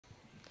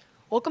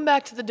Welcome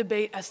back to the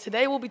debate, as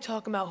today we'll be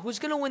talking about who's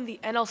going to win the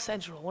NL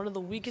Central, one of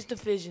the weakest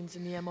divisions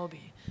in the MLB.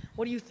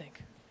 What do you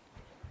think?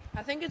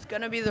 I think it's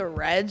going to be the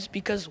Reds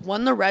because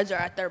when the Reds are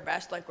at their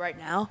best, like right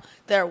now,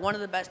 they're one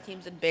of the best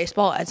teams in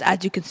baseball, as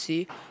you can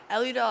see.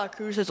 Ellie De La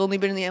Cruz has only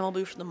been in the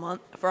MLB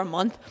for a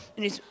month,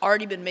 and he's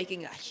already been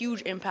making a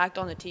huge impact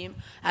on the team,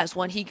 as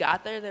when he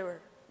got there, they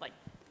were like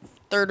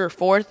third or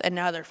fourth, and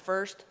now they're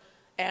first,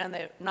 and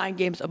they're 9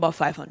 games above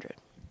 500.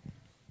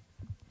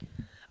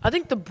 I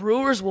think the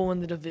Brewers will win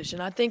the division.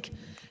 I think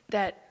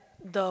that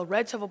the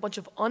Reds have a bunch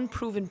of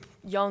unproven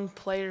young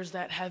players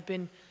that have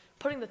been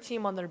putting the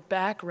team on their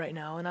back right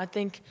now. And I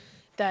think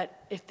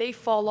that if they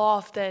fall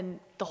off, then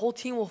the whole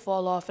team will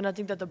fall off. And I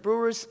think that the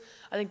Brewers,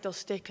 I think they'll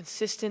stay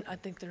consistent. I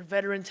think their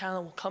veteran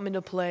talent will come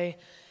into play.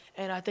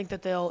 And I think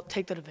that they'll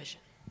take the division.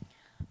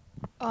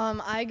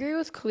 I agree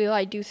with Khalil.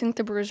 I do think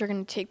the Brewers are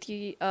going to take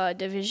the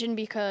division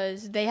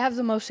because they have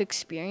the most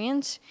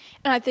experience.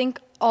 And I think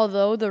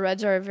although the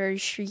Reds are a very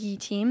streaky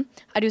team,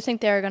 I do think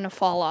they're going to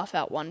fall off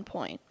at one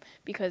point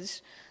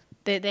because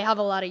they have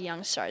a lot of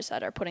young stars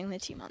that are putting the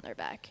team on their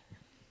back.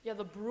 Yeah,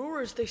 the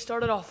Brewers, they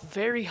started off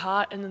very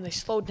hot and then they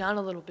slowed down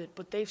a little bit,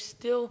 but they've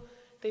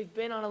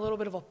been on a little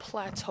bit of a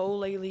plateau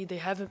lately. They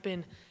haven't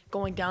been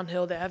going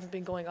downhill. They haven't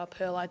been going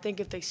uphill. I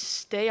think if they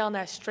stay on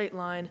that straight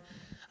line,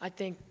 I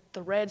think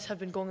the Reds have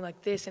been going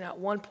like this, and at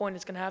one point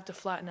it's going to have to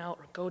flatten out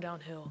or go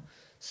downhill.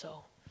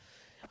 So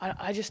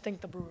I just think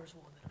the Brewers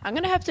will win it. I'm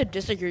going to have to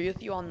disagree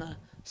with you on the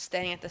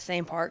staying at the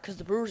same part because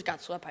the Brewers got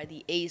swept by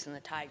the A's and the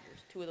Tigers,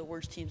 2 of the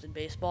worst teams in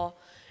baseball.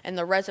 And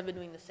the Reds have been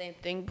doing the same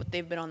thing, but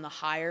they've been on the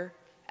higher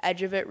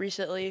edge of it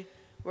recently,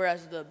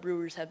 whereas the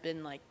Brewers have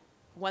been, like,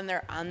 when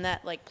they're on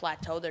that, like,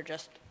 plateau, they're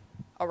just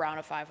around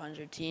a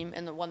 500 team.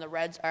 And when the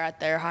Reds are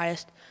at their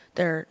highest,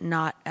 they're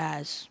not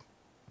as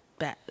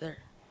bad.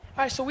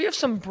 All right, so we have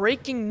some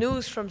breaking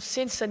news from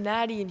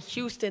Cincinnati and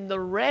Houston. The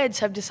Reds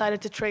have decided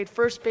to trade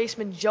first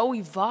baseman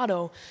Joey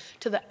Votto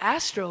to the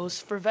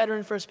Astros for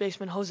veteran first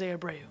baseman Jose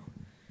Abreu.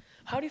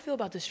 How do you feel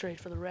about this trade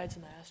for the Reds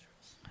and the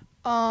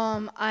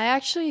Astros? I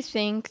actually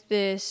think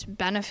this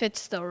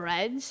benefits the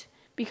Reds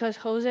because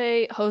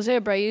Jose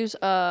Abreu's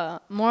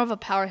more of a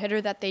power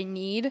hitter that they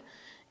need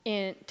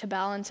to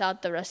balance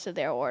out the rest of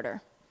their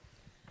order.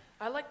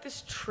 I like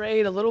this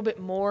trade a little bit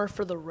more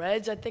for the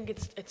Reds. I think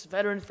it's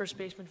veteran first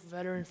baseman for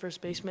veteran first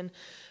baseman.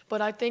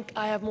 But I think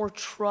I have more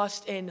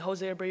trust in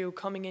Jose Abreu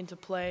coming into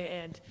play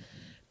and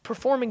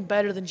performing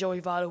better than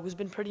Joey Votto, who's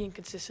been pretty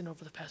inconsistent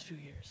over the past few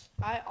years.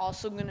 I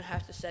also going to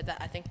have to say that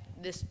I think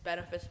this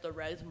benefits the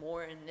Reds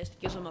more, and this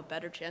gives them a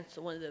better chance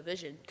to win the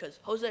division because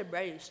Jose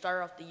Abreu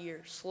started off the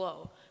year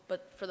slow,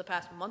 but for the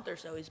past month or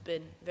so he's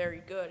been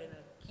very good and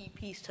a key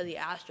piece to the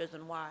Astros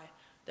and why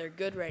they're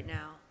good right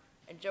now.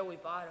 And Joey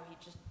Votto, he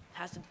just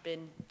hasn't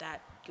been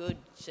that good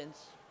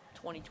since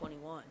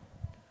 2021.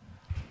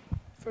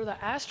 For the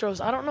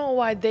Astros, I don't know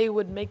why they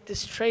would make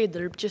this trade.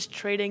 They're just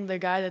trading the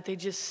guy that they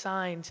just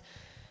signed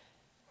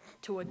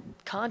to a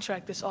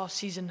contract this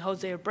offseason,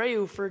 Jose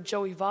Abreu, for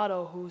Joey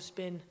Votto, who's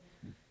been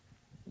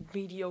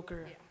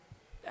mediocre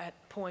at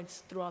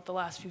points throughout the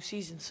last few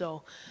seasons.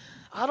 So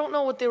I don't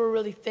know what they were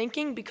really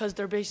thinking because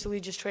they're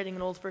basically just trading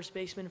an old first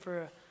baseman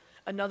for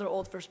another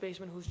old first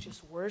baseman who's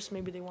just worse.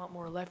 Maybe they want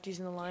more lefties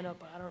in the lineup,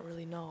 but I don't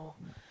really know.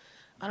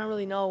 I don't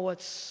really know what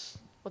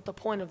the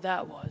point of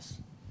that was.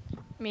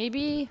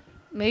 Maybe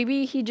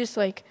he just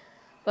fit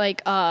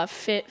like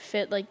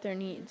their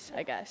needs,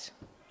 I guess.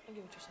 I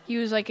get what you're saying. He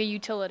was like a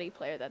utility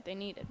player that they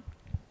needed.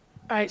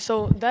 All right,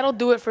 so that'll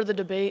do it for the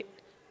debate.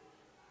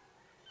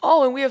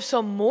 Oh, and we have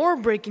some more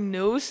breaking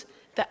news.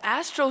 The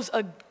Astros,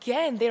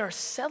 again, they are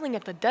selling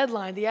at the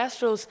deadline. The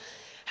Astros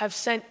have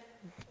sent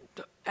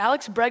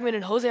Alex Bregman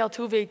and Jose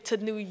Altuve to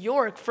New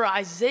York for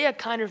Isaiah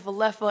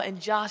Kiner-Falefa and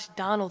Josh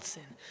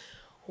Donaldson.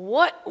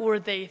 What were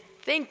they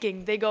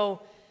thinking? They're 2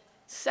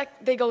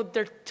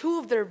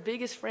 of their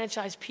biggest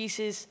franchise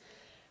pieces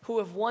who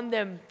have won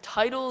them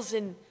titles,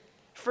 and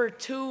for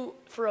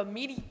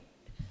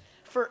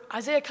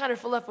Isaiah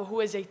Kiner-Falefa,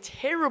 who is a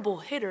terrible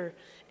hitter,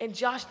 and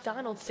Josh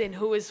Donaldson,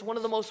 who is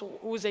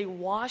a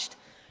washed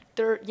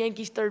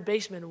Yankees third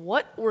baseman.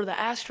 What were the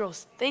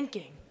Astros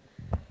thinking?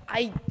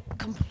 I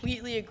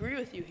completely agree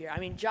with you here. I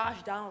mean,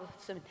 Josh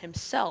Donaldson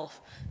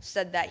himself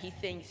said that he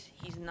thinks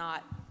he's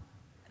not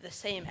the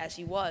same as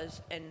he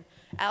was. And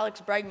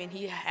Alex Bregman,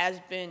 he has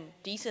been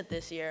decent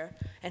this year.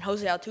 And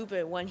Jose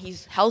Altuve, when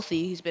he's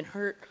healthy, he's been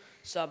hurt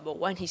some, but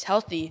when he's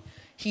healthy,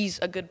 he's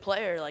a good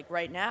player like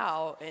right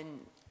now. And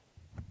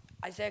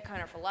Isaiah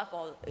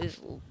Kiner-Falefa is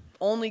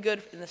only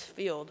good in this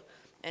field.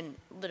 And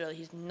literally,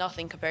 he's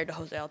nothing compared to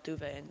Jose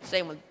Altuve. And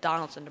same with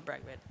Donaldson to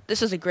Bregman.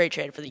 This is a great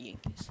trade for the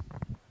Yankees.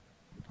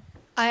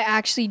 I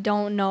actually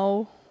don't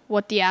know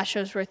what the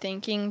Astros were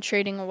thinking,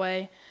 trading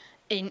away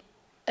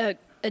a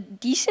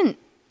decent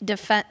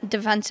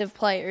defensive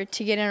player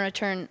to get in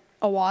return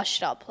a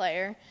washed-out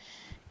player.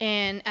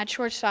 And at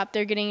shortstop,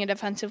 they're getting a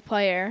defensive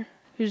player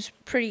who's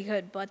pretty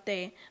good, but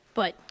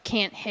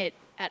can't hit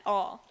at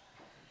all.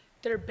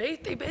 They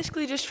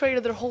basically just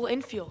traded their whole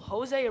infield.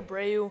 Jose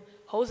Abreu,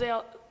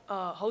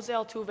 Jose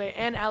Altuve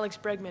and Alex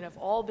Bregman have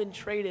all been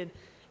traded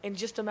in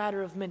just a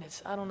matter of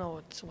minutes. I don't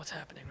know what's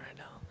happening right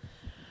now.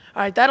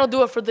 All right, that'll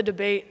do it for the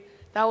debate.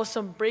 That was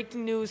some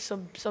breaking news,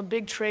 some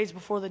big trades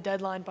before the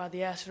deadline by the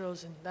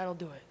Astros, and that'll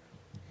do it.